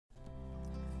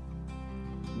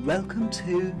Welcome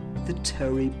to the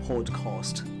Terry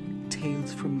Podcast,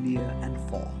 Tales from Near and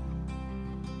Far.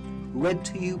 Read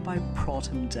to you by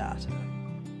Proton Data.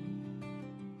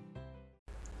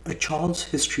 A Child's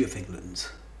History of England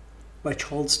by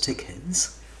Charles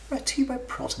Dickens, read to you by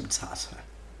Proton Data.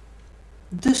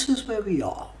 This is where we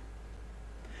are.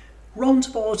 Round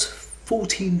about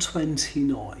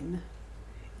 1429,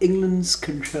 England's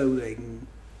controlling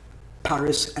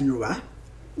Paris and Rouen,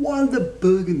 while the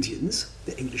Burgundians,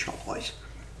 the English allies,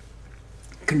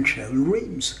 control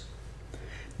Reims.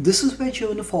 This is where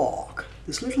Joan of Arc,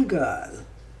 this little girl,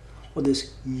 or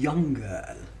this young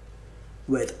girl,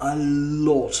 with a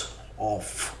lot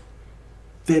of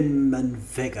vim and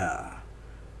vigour,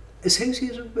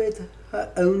 associated with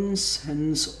her own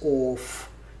sense of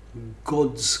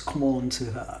God's command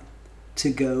to her to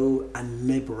go and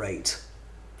liberate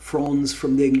France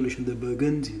from the English and the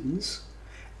Burgundians,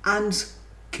 and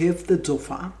give the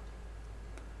Dauphin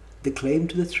the claim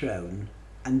to the throne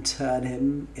and turn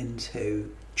him into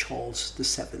Charles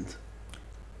VII.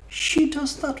 She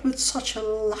does that with such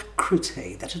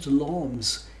alacrity that it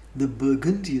alarms the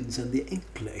Burgundians and the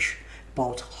English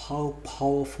about how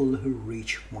powerful her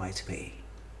reach might be.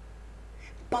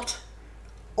 But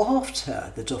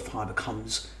after the Dauphin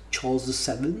becomes Charles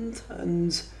VII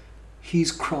and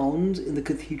he's crowned in the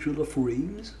Cathedral of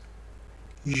Reims,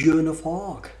 Joan of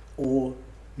Arc, or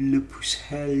Le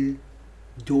Pucelle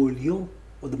d'Orléans,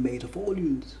 or the Maid of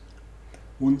Orleans,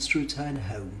 wants to return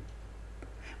home.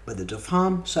 But the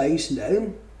Dauphin says,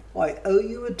 no, I owe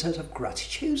you a debt of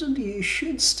gratitude and you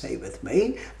should stay with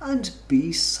me and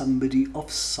be somebody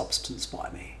of substance by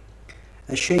me.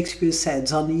 As Shakespeare said,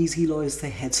 uneasy lies the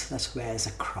head that wears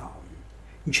a crown.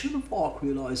 Joan of Arc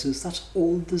realises that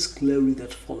all this glory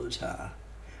that followed her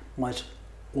might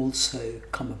also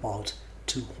come about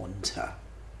to haunt her.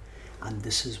 And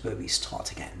this is where we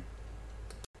start again.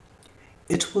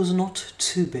 It was not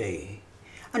to be,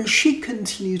 and she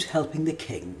continued helping the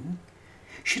king.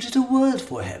 She did a world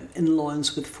for him in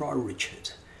alliance with Friar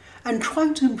Richard, and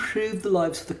trying to improve the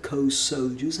lives of the coast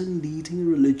soldiers and leading a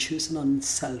religious and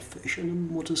unselfish and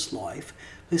a modest life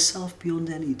herself beyond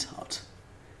any doubt.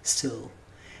 Still,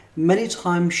 many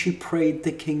times she prayed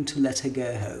the king to let her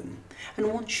go home,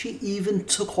 and once she even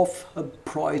took off her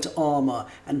bright armour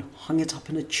and hung it up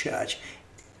in a church,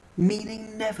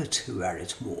 meaning never to wear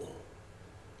it more.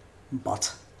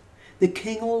 But the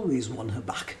king always won her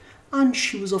back, and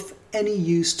she was of any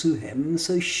use to him,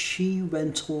 so she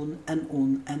went on and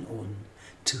on and on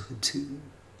to her doom.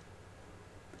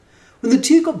 When the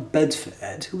Duke of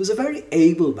Bedford, who was a very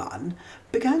able man,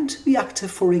 began to be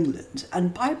active for England,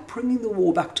 and by bringing the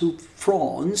war back to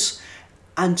France,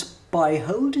 and by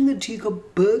holding the Duke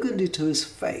of Burgundy to his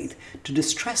faith to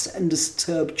distress and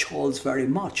disturb Charles very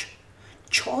much,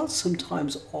 Charles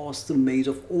sometimes asked the Maid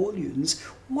of Orleans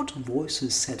what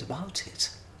voices said about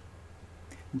it.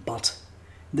 But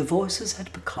the voices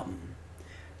had become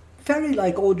very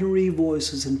like ordinary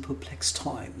voices in perplexed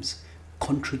times,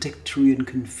 contradictory and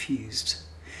confused,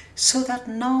 so that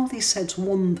now they said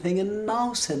one thing and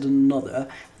now said another,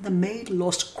 and the maid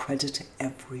lost credit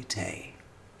every day.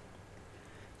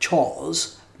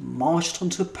 Charles marched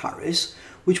onto Paris,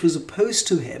 which was opposed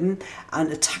to him,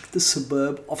 and attacked the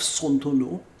suburb of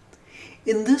Saint-Ouen.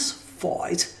 In this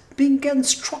fight, being again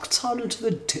struck down into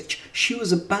the ditch, she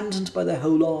was abandoned by the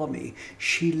whole army.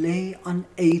 She lay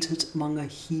unaided among a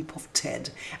heap of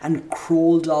dead and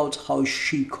crawled out how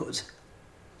she could.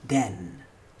 Then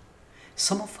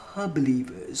some of her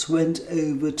believers went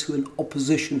over to an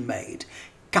opposition maid,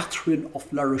 Catherine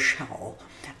of La Rochelle,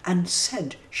 and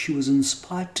said she was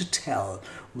inspired to tell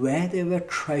where there were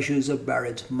treasures of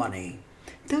buried money,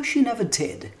 though she never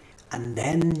did. And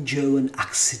then Joan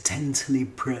accidentally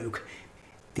broke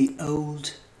the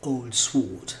old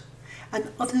sword,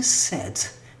 and others said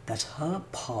that her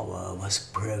power was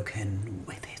broken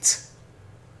with it.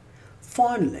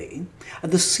 Finally,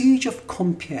 at the siege of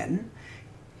Compiègne,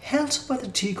 held by the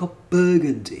Duke of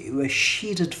Burgundy, where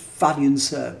she did valiant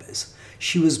service,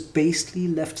 she was basely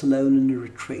left alone in a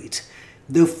retreat,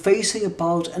 though facing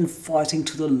about and fighting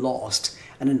to the last,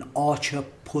 and an archer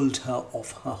pulled her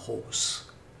off her horse.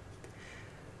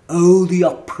 Oh, the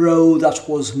uproar that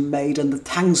was made and the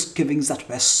thanksgivings that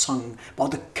were sung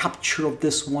about the capture of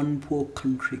this one poor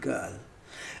country girl.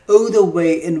 Oh, the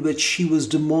way in which she was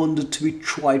demanded to be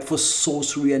tried for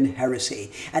sorcery and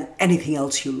heresy and anything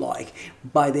else you like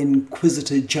by the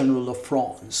Inquisitor General of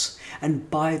France, and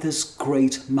by this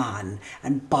great man,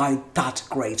 and by that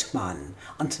great man,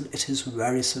 until it is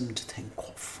wearisome to think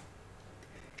of.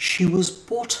 She was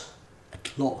bought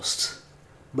at last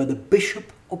by the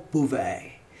Bishop of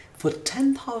Beauvais for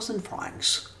 10,000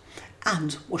 francs,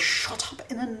 and was shut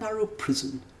up in a narrow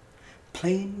prison,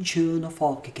 plain Joan of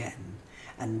Arc again,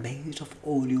 and Maid of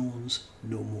Orleans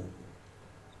no more.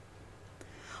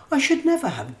 I should never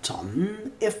have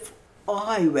done if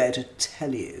I were to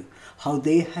tell you how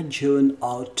they had Joan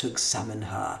out to examine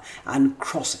her, and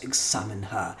cross-examine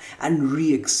her, and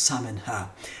re-examine her,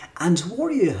 and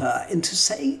worry her into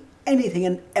saying anything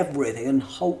and everything, and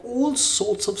how all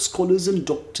sorts of scholars and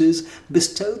doctors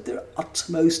bestowed their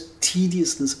utmost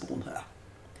tediousness upon her.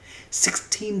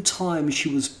 16 times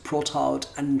she was brought out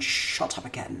and shut up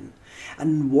again,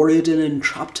 and worried and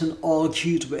entrapped and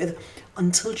argued with,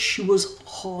 until she was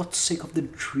heart-sick of the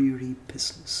dreary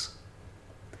business.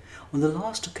 On the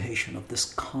last occasion of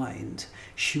this kind,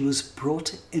 she was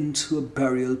brought into a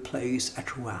burial place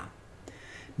at Rouen,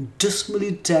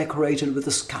 dismally decorated with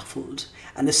a scaffold,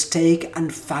 and a stake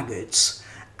and faggots,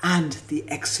 and the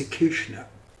executioner,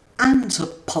 and a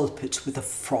pulpit with a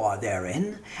friar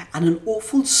therein, and an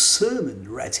awful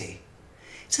sermon ready.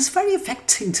 It is very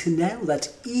affecting to know that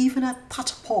even at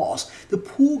that part the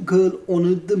poor girl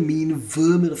honoured the mean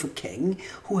vermin of a king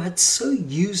who had so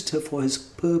used her for his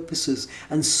purposes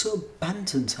and so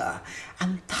abandoned her,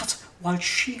 and that while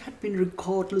she had been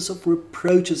regardless of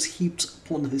reproaches heaped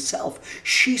upon herself,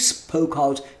 she spoke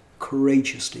out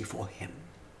courageously for him.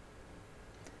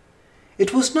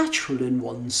 It was natural in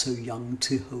one so young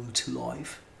to hold to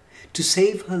life. To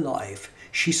save her life,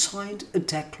 she signed a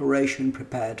declaration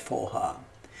prepared for her,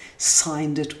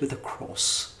 signed it with a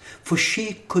cross, for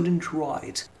she couldn't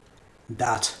write,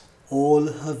 that all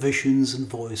her visions and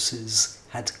voices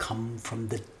had come from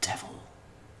the devil.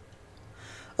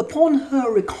 Upon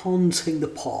her recounting the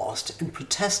past and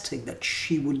protesting that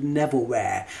she would never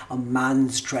wear a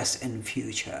man's dress in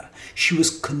future, she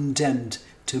was condemned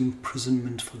to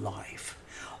imprisonment for life,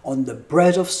 on the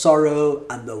bread of sorrow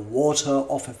and the water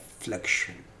of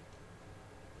affliction.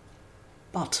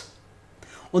 But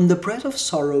on the bread of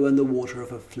sorrow and the water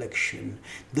of affliction,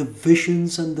 the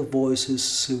visions and the voices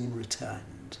soon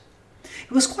returned.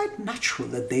 It was quite natural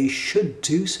that they should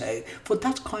do so, for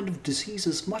that kind of disease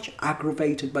is much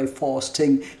aggravated by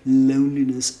fasting,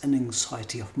 loneliness, and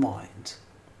anxiety of mind.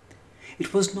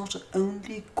 It was not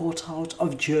only got out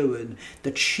of Joan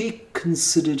that she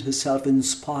considered herself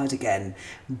inspired again,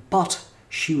 but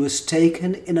she was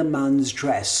taken in a man's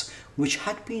dress which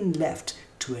had been left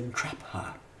to entrap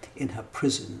her in her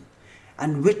prison,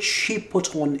 and which she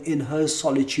put on in her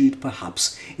solitude,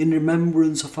 perhaps in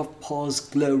remembrance of her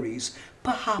past glories,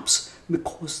 perhaps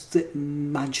because the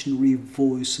imaginary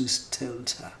voices told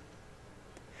her.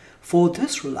 For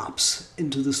this relapse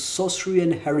into the sorcery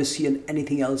and heresy and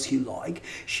anything else you like,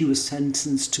 she was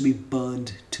sentenced to be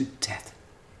burned to death.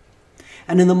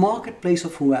 And in the marketplace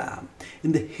of Rouen,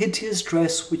 in the hideous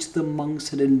dress which the monks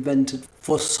had invented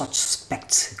for such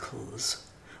spectacles,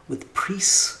 with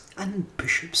priests and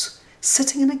bishops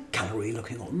sitting in a gallery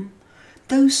looking on,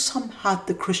 though some had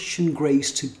the Christian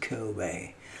grace to go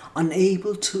away,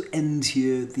 unable to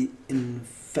endure the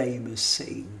infamous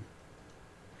scene.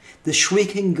 The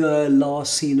shrieking girl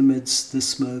last seen amidst the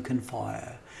smoke and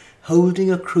fire,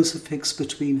 holding a crucifix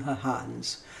between her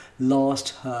hands, last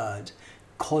heard,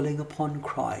 calling upon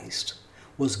Christ,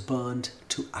 was burnt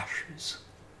to ashes.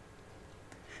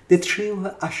 They threw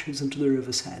her ashes into the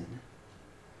river Seine,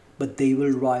 but they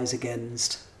will rise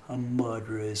against her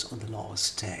murderers on the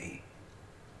last day.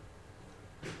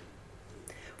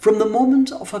 From the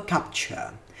moment of her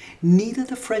capture, neither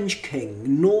the French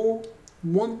king nor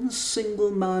one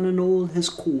single man in all his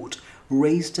court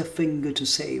raised a finger to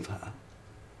save her.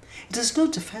 It is no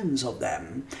defence of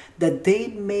them that they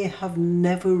may have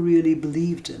never really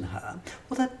believed in her,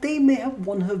 or that they may have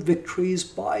won her victories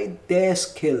by their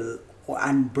skill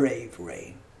and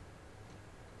bravery.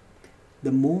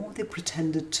 The more they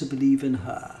pretended to believe in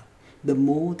her, the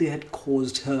more they had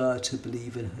caused her to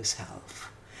believe in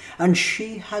herself. And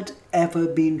she had ever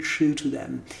been true to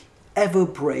them, ever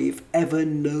brave, ever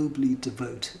nobly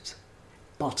devoted.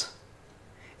 But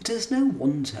it is no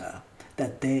wonder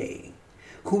that they,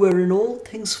 who were in all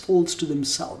things false to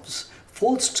themselves,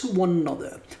 false to one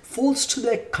another, false to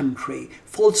their country,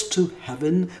 false to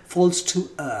heaven, false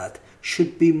to earth,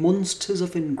 should be monsters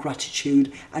of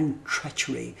ingratitude and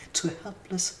treachery to a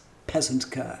helpless peasant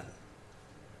girl.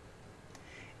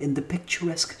 In the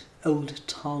picturesque old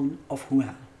town of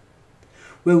Rouen,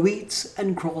 where weeds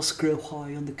and grass grow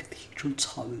high on the cathedral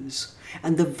towers,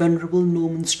 and the venerable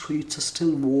Norman streets are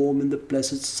still warm in the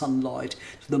blessed sunlight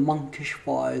to the monkish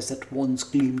fires that once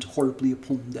gleamed horribly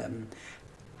upon them,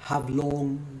 have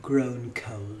long grown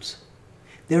cold.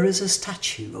 There is a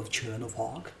statue of Joan of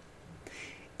Arc.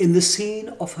 In the scene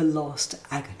of her last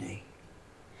agony,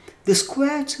 the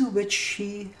square to which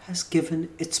she has given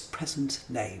its present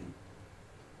name.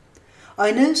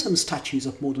 I know some statues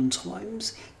of modern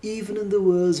times, even in the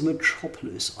world's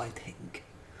metropolis, I think,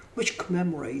 which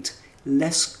commemorate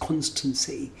less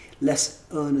constancy, less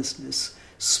earnestness,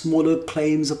 smaller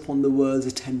claims upon the world's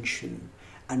attention,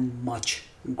 and much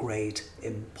great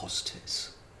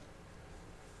impostors.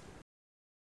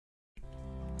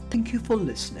 Thank you for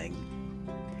listening.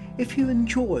 If you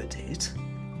enjoyed it,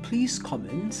 please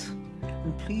comment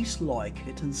and please like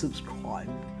it and subscribe.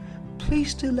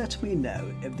 Please do let me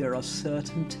know if there are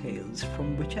certain tales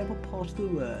from whichever part of the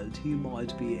world you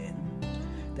might be in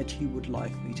that you would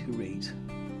like me to read.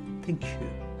 Thank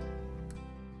you.